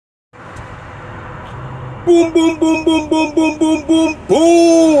Boom, boom, boom, boom, boom, boom, boom, boom,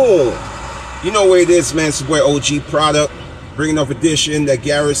 boom. You know where it is, man. It's your boy OG Product. Bringing up edition, that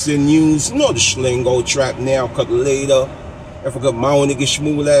Garrison news. You know the schlingo trap now, cut later. I forgot my own nigga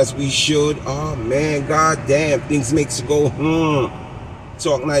schmool as we should. Oh man, goddamn, things makes it go,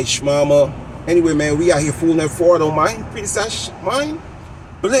 Talk nice, shmama. Anyway, man, we out here fooling that Ford, don't mind. Pretty sash, mind.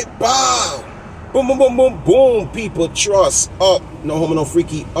 Blip, bow. Boom, boom, boom, boom, boom. People, trust up. No homo, no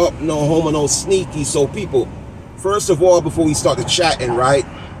freaky up. No homo, no sneaky. So, people, first of all, before we start the chatting, right?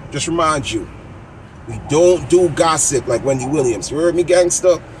 Just remind you, we don't do gossip like Wendy Williams. You heard me,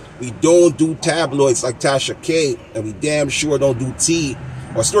 gangster? We don't do tabloids like Tasha K. And we damn sure don't do tea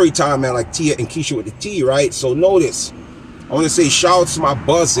or story time, man, like Tia and Keisha with the T, right? So, notice, I want to say shout out to my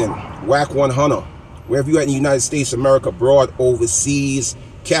buzzing, Wack 100. Wherever you at in the United States, America, abroad, overseas,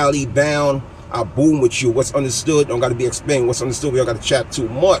 Cali bound. I boom with you. What's understood don't got to be explained. What's understood, we don't got to chat too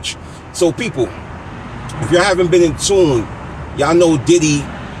much. So, people, if you haven't been in tune, y'all know Diddy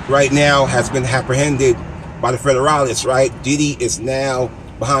right now has been apprehended by the federalists, right? Diddy is now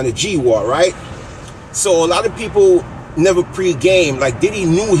behind the G-War, right? So, a lot of people never pre-game. Like, Diddy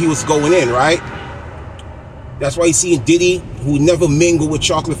knew he was going in, right? That's why you see Diddy, who never mingle with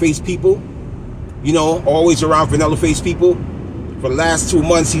chocolate-faced people, you know, always around vanilla-faced people. For the last 2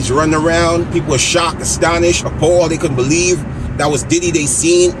 months, he's running around. People are shocked, astonished, appalled. They couldn't believe that was Diddy they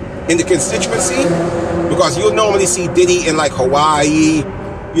seen in the constituency. Because you'll normally see Diddy in like Hawaii,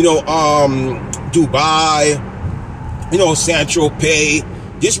 you know, Dubai, you know, Saint-Tropez.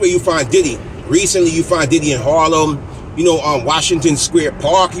 This way you find Diddy. Recently, you find Diddy in Harlem, you know, Washington Square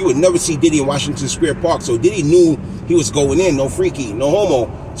Park. You would never see Diddy in Washington Square Park. So Diddy knew he was going in, no freaky, no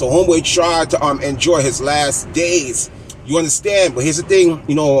homo. So homeboy tried to enjoy his last days. You understand? But here's the thing,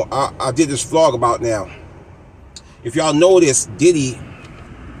 you know, I did this vlog about now. If y'all notice, Diddy,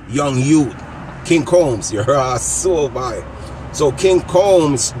 young youth, King Combs, you're so by. So King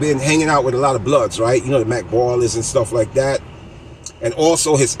Combs been hanging out with a lot of bloods, right? You know, the Mac Ballers and stuff like that. And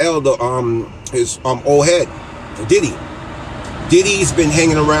also his elder, his old head, Diddy. Diddy's been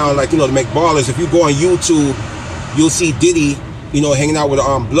hanging around, like, you know, the Mac Ballers. If you go on YouTube, you'll see Diddy, you know, hanging out with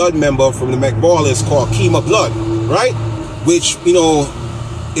a blood member from the Mac Ballers called Kima Blood, right? Which, you know,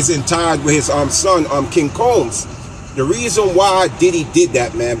 is tied with his son, King Combs. The reason why Diddy did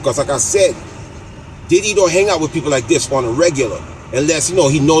that, man, because like I said, Diddy don't hang out with people like this on a regular. Unless, you know,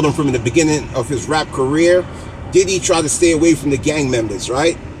 he know them from the beginning of his rap career. Diddy tried to stay away from the gang members,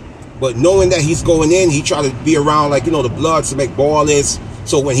 right? But knowing that he's going in, he tried to be around, like, you know, the Bloods to make ballers.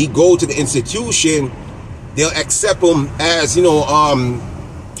 So when he go to the institution, they'll accept him as, you know,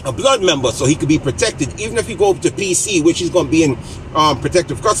 a blood member, so he could be protected. Even if he go to PC, which he's going to be in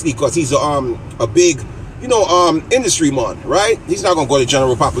protective custody, because he's a big, you know, industry man, right? He's not going to go to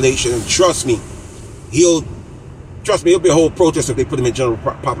general population. And trust me, he'll be a whole protest if they put him in general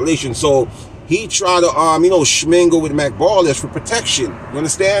population. So he tried to, you know, schmingle with Mac Ballers for protection. You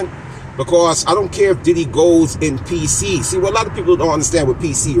understand? Because I don't care if Diddy goes in PC. See, what a lot of people don't understand with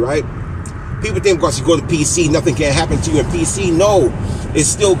PC, right? People think because you go to PC, nothing can happen to you in PC. No, it's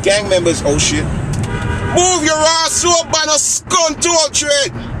still gang members, oh shit. Move your ass up by the scunt to a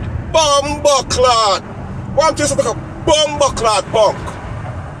trade. Bumbleclot. One just like a bumbleclot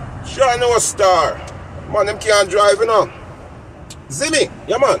punk. Sure, know a star. Man, them can't drive, you know. Zimmy,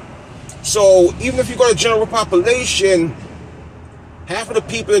 yeah, man. So, even if you go to general population, half of the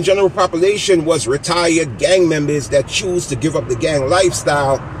people in general population was retired gang members that choose to give up the gang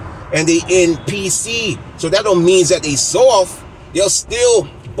lifestyle. And they in PC. So that don't mean that they soft. They'll still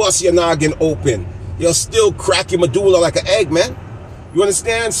bust your noggin open. They'll still crack your medulla like an egg, man. You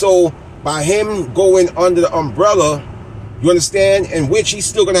understand? So by him going under the umbrella, you understand, in which he's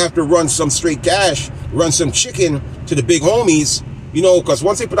still going to have to run some straight cash, run some chicken to the big homies, you know, because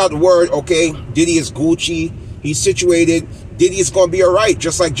once they put out the word, okay, Diddy is Gucci, he's situated, Diddy is going to be all right,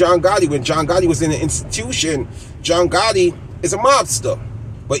 just like John Gotti. When John Gotti was in an institution, John Gotti is a mobster.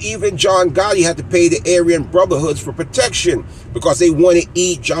 But even John Gotti had to pay the Aryan Brotherhoods for protection because they want to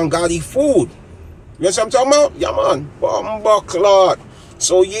eat John Gotti food. You know what I'm talking about? Yeah, man. Bumbleclot.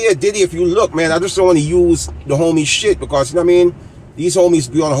 So, yeah, Diddy, if you look, man, I just don't want to use the homie shit because, you know what I mean? These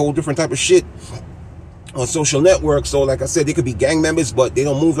homies be on a whole different type of shit on social networks. So, like I said, they could be gang members, but they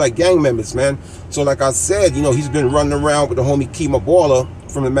don't move like gang members, man. So, like I said, you know, he's been running around with the homie Kima Baller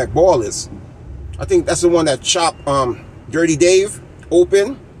from the Mac Ballers. I think that's the one that chopped Dirty Dave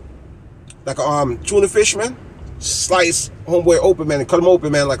open, like a tuna fish, man. Slice homeboy open, man, and cut him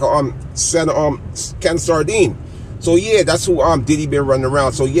open, man, like a can of sardine. So yeah, that's who Diddy been running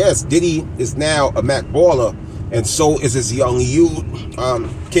around. So yes, Diddy is now a Mac Baller, and so is his young youth,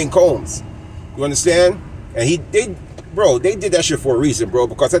 King Combs. You understand? And they did that shit for a reason, bro.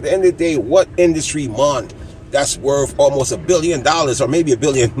 Because at the end of the day, what industry man that's worth almost $1 billion or maybe $1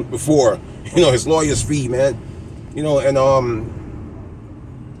 billion before, you know, his lawyer's fee, man. You know, and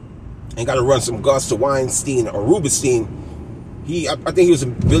got to run some guts to Weinstein or Rubenstein. I think he was a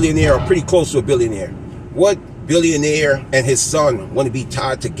billionaire or pretty close to a billionaire. What billionaire and his son want to be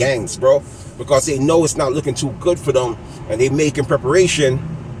tied to gangs, bro? Because they know it's not looking too good for them, and they making preparation.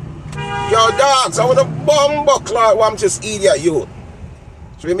 Yo, dogs, I want a bomb clot while I'm just eating at you.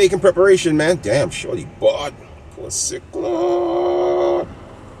 So they're making preparation, man. Damn, shorty bought. Poor sick Lord.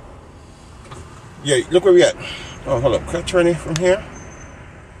 Yeah, look where we at. Oh, hold up. Can I turn it from here?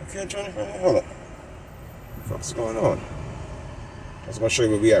 I can't turn it from here. Hold up. What the fuck's going on? I was gonna show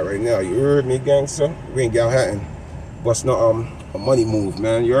you where we at right now. You heard me, gangster? We ain't Galhattan. Busting a money move,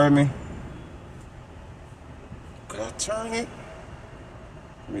 man. You heard me? Could I turn it?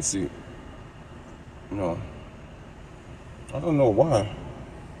 Let me see. No. I don't know why.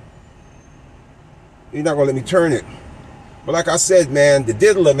 You're not gonna let me turn it. But like I said, man, the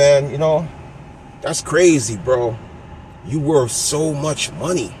diddler, man, you know, that's crazy, bro. You worth so much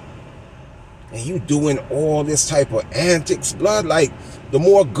money. And you doing all this type of antics, blood. Like, the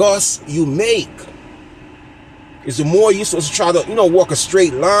more gusts you make, is the more you're supposed to try to, you know, walk a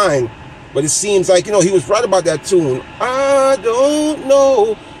straight line. But it seems like, you know, he was right about that tune. I don't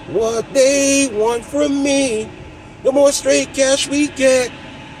know what they want from me. The more straight cash we get,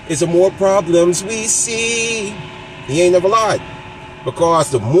 is the more problems we see. He ain't never lied.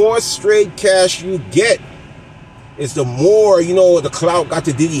 Because the more straight cash you get, is the more, you know, the clout got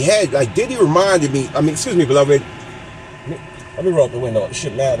to Diddy head. Like, Diddy reminded me, I mean, excuse me, beloved. Let me roll up the window. This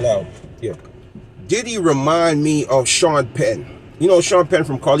shit mad loud. Yeah. Diddy remind me of Sean Penn. You know Sean Penn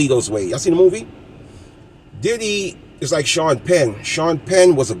from Carlito's Way. Y'all seen the movie? Diddy is like Sean Penn. Sean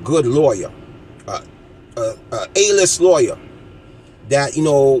Penn was a good lawyer. A-list lawyer. That, you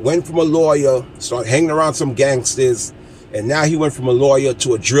know, went from a lawyer, started hanging around some gangsters, and now he went from a lawyer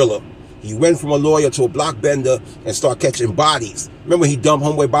to a driller. He went from a lawyer to a block bender and started catching bodies. Remember he dumped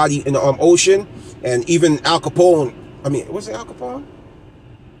homeboy body in the ocean? And even Al Capone, I mean, was it Al Capone?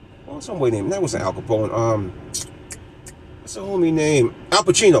 What was homeboy name? That wasn't Al Capone. What's the homie name? Al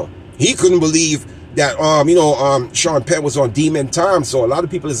Pacino. He couldn't believe that, you know, Sean Penn was on demon time. So a lot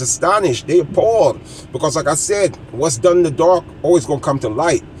of people is astonished. They appalled. Because like I said, what's done in the dark always going to come to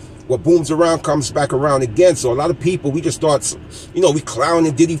light. What booms around comes back around again. So a lot of people, we just thought, you know, we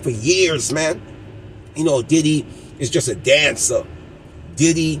clowning Diddy for years, man. You know, Diddy is just a dancer.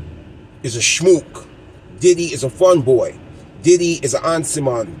 Diddy is a schmook. Diddy is a fun boy. Diddy is an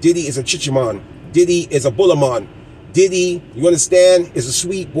ansiman. Diddy is a chichiman. Diddy is a bullaman. Diddy, you understand, is a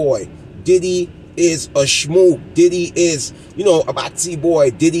sweet boy. Diddy is a schmook. Diddy is, you know, a batsy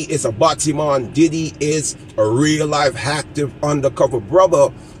boy. Diddy is a batsy man. Diddy is a real life active undercover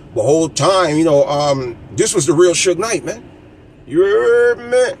brother. The whole time, you know, this was the real Suge Knight, man. You heard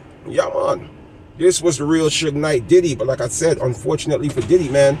me? Yeah, man. This was the real Suge Knight Diddy. But like I said, unfortunately for Diddy,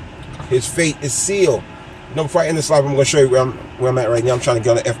 man, his fate is sealed. You know, before I end this live, I'm going to show you where I'm at right now. I'm trying to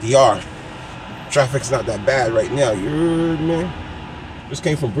get on the FDR. Traffic's not that bad right now. You heard me? Just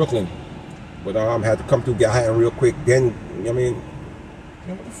came from Brooklyn. But had to come through Galhattan real quick. Then, I mean,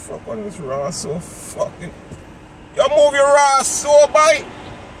 what the fuck on this raw so fucking... Y'all move your raw so bite.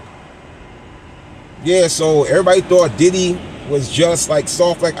 Yeah, so everybody thought Diddy was just like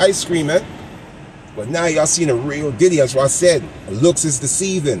soft like ice cream, man. But now y'all seen a real Diddy. That's why I said, looks is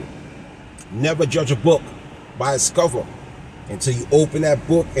deceiving. Never judge a book by its cover until you open that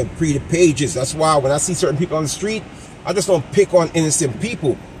book and read the pages. That's why when I see certain people on the street, I just don't pick on innocent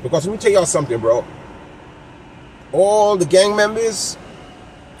people. Because let me tell y'all something, bro. All the gang members,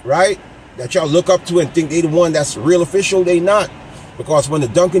 right, that y'all look up to and think they the one that's real official, they not. Because when the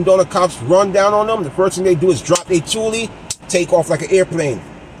Dunkin' Donut cops run down on them, the first thing they do is drop their toolie, take off like an airplane,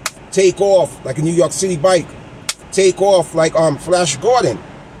 take off like a New York City bike, take off like Flash Gordon.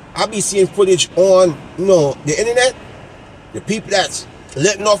 I be seeing footage on, you know, the internet. The people that's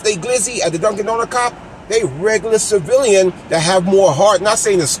letting off their glizzy at the Dunkin' Donut cop, they regular civilian that have more heart. Not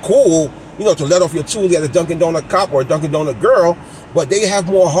saying it's cool, you know, to let off your toolie at a Dunkin' Donut cop or a Dunkin' Donut girl, but they have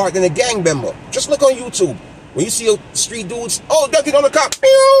more heart than a gang member. Just look on YouTube. When you see street dudes, oh, Dunkin' Donut cop,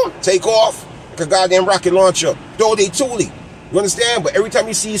 take off like a goddamn rocket launcher, throw their toolie. You understand? But every time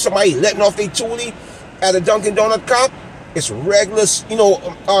you see somebody letting off their toolie at a Dunkin' Donut cop, it's regular, you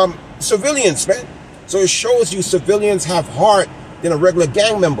know, civilians, man. So it shows you civilians have heart than a regular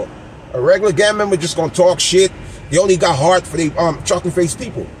gang member. A regular gang member just gonna talk shit. They only got heart for the chocolate-faced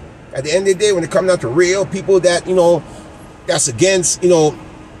people. At the end of the day, when it comes down to real people that, you know, that's against, you know,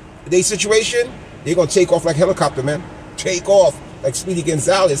 their situation, They're gonna take off like helicopter, man. Take off like Speedy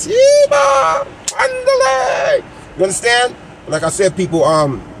Gonzalez. Yee-ba! Andale! You understand? Like I said, people,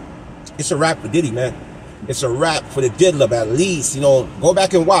 it's a wrap for Diddy, man. It's a wrap for the diddler, at least. You know, go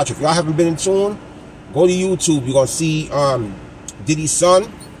back and watch. If y'all haven't been in tune, go to YouTube. You're gonna see Diddy's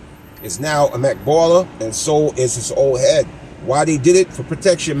son is now a Mac baller, and so is his old head. Why they did it? For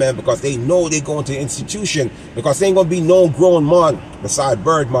protection, man, because they know they're going to the institution, because there ain't gonna be no grown man beside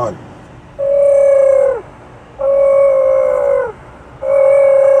Birdman.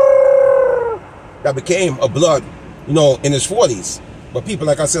 That became a Bl00d, you know, in his 40s. But people,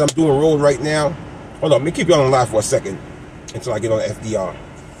 like I said, I'm doing road right now. Hold on, let me keep you on live for a second until I get on the FDR.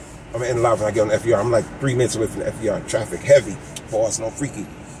 I'm gonna end live when I get on the FDR. I'm like 3 minutes away from the FDR. Traffic heavy. Pause, no freaky.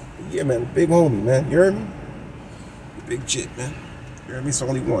 But yeah, man, big homie, man. You heard me? Big jit, man. You heard me? It's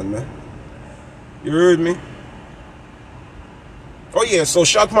only one, man. You heard me? Oh yeah, so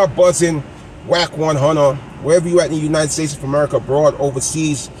shout out to my buzzing Wack 100, wherever you at in the United States of America, abroad,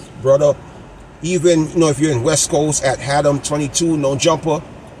 overseas, brother. Even, you know, if you're in West Coast at Haddam22, no jumper,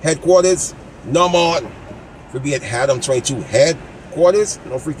 headquarters, no on. If you be at Haddam22 headquarters,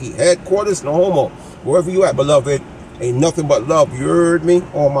 no freaky headquarters, no homo. Wherever you at, beloved, ain't nothing but love. You heard me?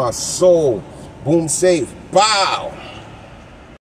 On my soul. Boom safe. Bow.